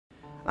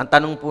Ang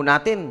tanong po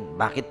natin,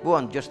 bakit po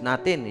ang Diyos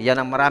natin?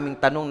 Yan ang maraming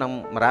tanong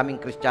ng maraming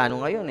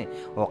Kristiyano ngayon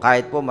O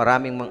kahit po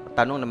maraming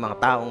tanong ng mga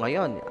tao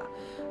ngayon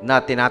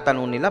na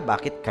tinatanong nila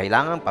bakit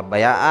kailangan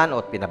pabayaan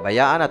o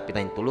pinabayaan at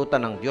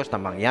pinahintulutan ng Diyos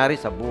na mangyari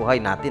sa buhay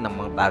natin ang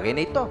mga bagay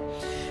na ito.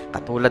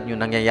 Katulad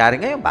yung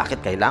nangyayari ngayon, bakit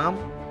kailangan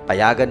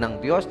payagan ng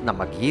Diyos na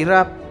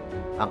maghirap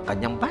ang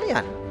Kanyang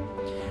bayan?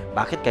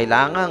 Bakit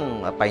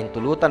kailangang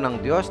pahintulutan ng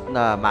Diyos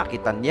na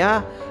makita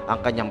niya ang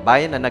Kanyang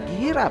bayan na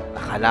naghihirap?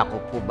 Akala ko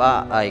po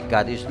ba ay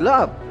God is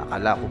love?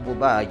 Akala ko po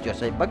ba ay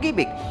Diyos ay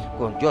pag-ibig?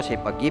 Kung Diyos ay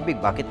pag-ibig,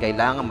 bakit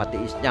kailangan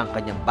matiis niya ang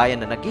Kanyang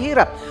bayan na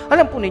naghihirap?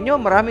 Alam po ninyo,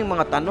 maraming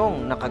mga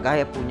tanong na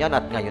kagaya po niyan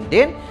at ngayon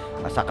din,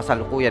 sa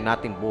kasalukuyan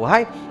nating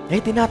buhay,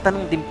 ay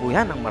tinatanong din po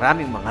yan ng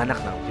maraming mga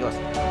anak ng Diyos.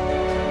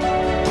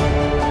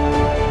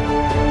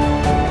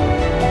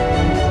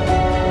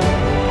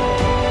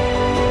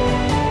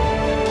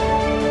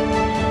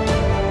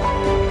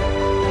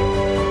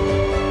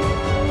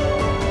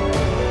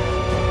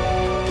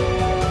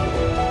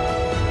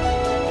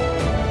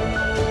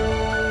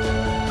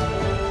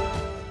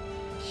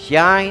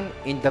 Shine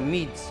in the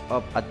midst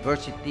of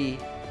adversity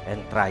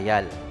and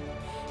trial.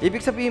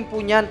 Ibig sabihin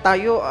po niyan,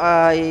 tayo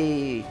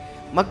ay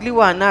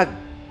magliwanag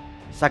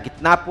sa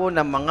gitna po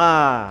ng mga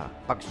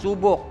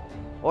pagsubok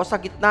o sa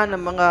gitna ng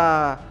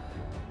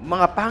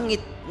mga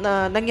pangit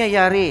na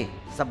nangyayari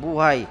sa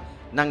buhay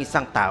ng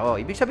isang tao.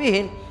 Ibig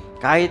sabihin,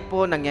 kahit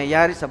po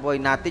nangyayari sa buhay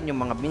natin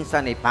yung mga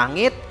minsan ay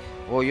pangit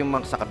o yung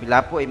sa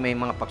kabila po ay may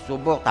mga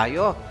pagsubok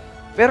tayo,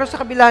 pero sa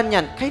kabila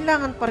niyan,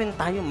 kailangan pa rin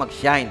tayo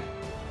mag-shine.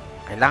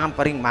 Kailangan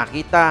pa rin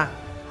makita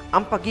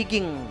ang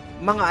pagiging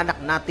mga anak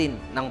natin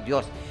ng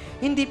Diyos.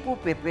 Hindi po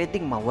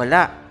pwedeng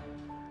mawala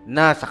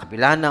na sa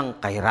kabila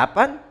ng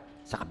kahirapan,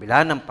 sa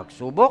kabila ng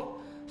pagsubok,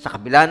 sa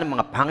kabila ng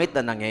mga pangit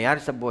na nangyayari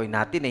sa buhay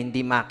natin na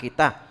hindi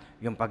makita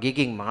yung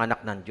pagiging mga anak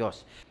ng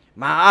Diyos.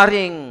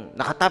 Maaaring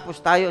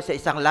nakatapos tayo sa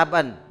isang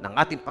laban ng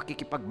ating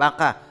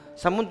pakikipagbaka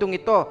sa mundong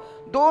ito,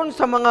 doon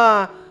sa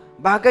mga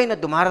bagay na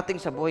dumarating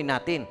sa buhay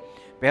natin.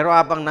 Pero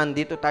habang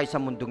nandito tayo sa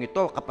mundong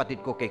ito,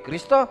 kapatid ko kay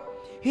Kristo,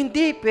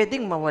 hindi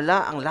pwedeng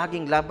mawala ang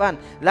laging laban.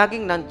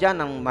 Laging nandyan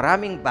ang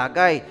maraming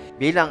bagay.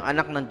 Bilang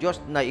anak ng Diyos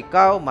na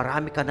ikaw,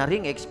 marami ka na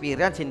ring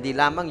experience, hindi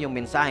lamang yung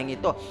mensaheng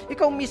ito.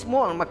 Ikaw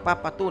mismo ang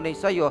magpapatunay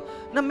sa iyo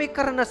na may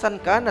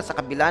karanasan ka na sa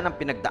kabila ng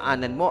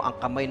pinagdaanan mo, ang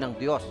kamay ng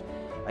Diyos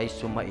ay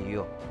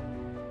sumaiyo.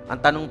 Ang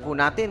tanong po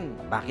natin,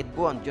 bakit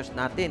po ang Diyos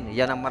natin?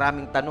 Yan ang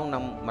maraming tanong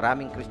ng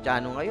maraming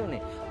Kristiyano ngayon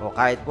O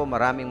kahit po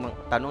maraming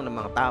tanong ng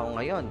mga tao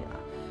ngayon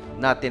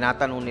na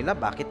tinatanong nila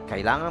bakit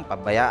kailangan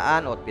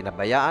pabayaan o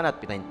pinabayaan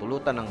at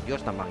pinahintulutan ng Diyos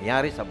na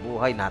mangyari sa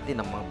buhay natin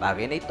ang mga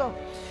bagay na ito.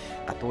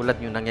 Katulad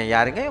yung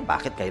nangyayari ngayon,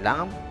 bakit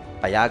kailangan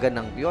payagan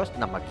ng Diyos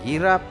na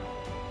maghirap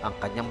ang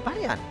Kanyang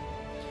bayan?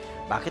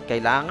 Bakit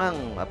kailangan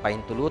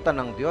pahintulutan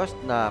ng Diyos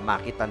na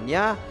makita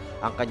niya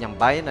ang Kanyang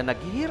bayan na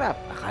naghihirap?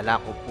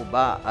 Akala ko po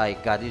ba ay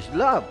God is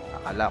love?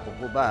 Akala ko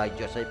po ba ay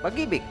Diyos ay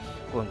pag-ibig?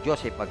 Kung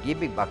Diyos ay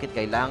pag-ibig, bakit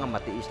kailangan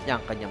matiis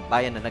niya ang Kanyang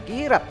bayan na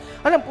naghihirap?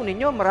 Alam po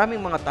ninyo, maraming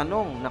mga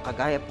tanong na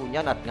kagaya po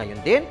niyan at ngayon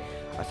din,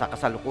 sa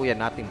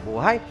kasalukuyan nating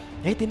buhay,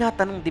 ay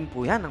tinatanong din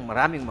po yan ng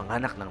maraming mga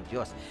anak ng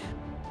Diyos.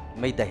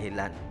 May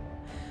dahilan.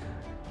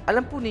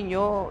 Alam po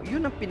ninyo,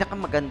 yun ang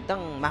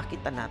pinakamagandang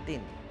makita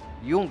natin,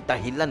 yung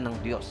dahilan ng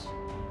Diyos,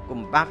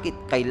 kung bakit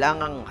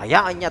kailangang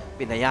hayaan niya at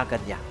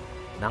pinayagan niya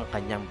ng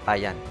Kanyang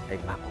bayan ay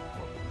makupo.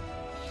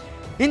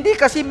 Hindi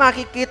kasi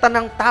makikita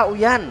ng tao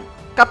yan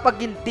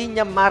kapag hindi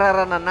niya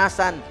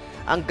mararanasan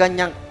ang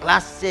ganyang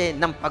klase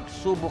ng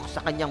pagsubok sa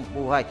kanyang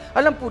buhay.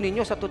 Alam po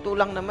ninyo, sa totoo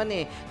lang naman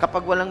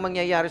kapag walang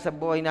mangyayari sa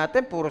buhay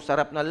natin, puro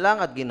sarap na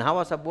lang at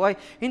ginhawa sa buhay,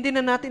 hindi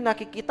na natin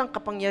nakikita ang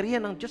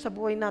kapangyarihan ng Diyos sa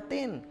buhay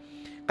natin.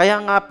 Kaya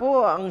nga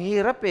po, ang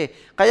hirap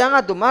Kaya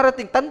nga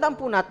dumarating, tandaan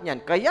po natin yan,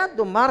 kaya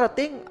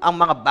dumarating ang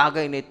mga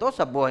bagay na ito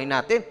sa buhay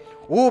natin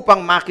upang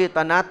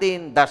makita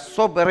natin the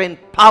sovereign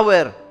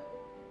power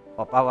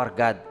of our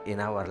God in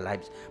our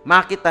lives.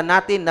 Makita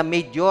natin na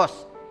may Diyos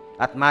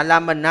at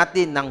malaman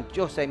natin ng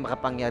Diyos ay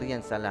makapangyarihan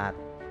sa lahat.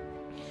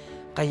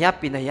 Kaya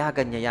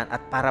pinayagan niya yan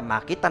at para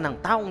makita ng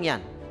taong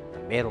yan na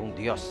merong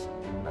Diyos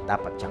na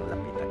dapat siyang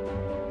lapitan.